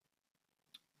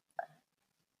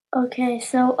Okay,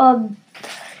 so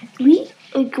we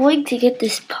are going to get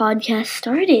this podcast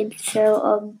started.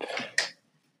 So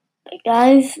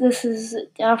guys, this is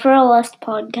for our last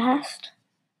podcast.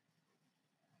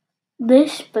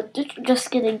 But this is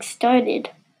just getting started.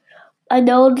 I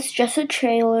know it's just a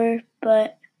trailer,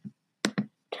 but I'm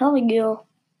telling you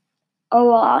a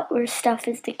lot more stuff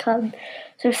is to come.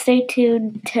 So stay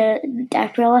tuned to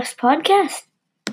after our last podcast.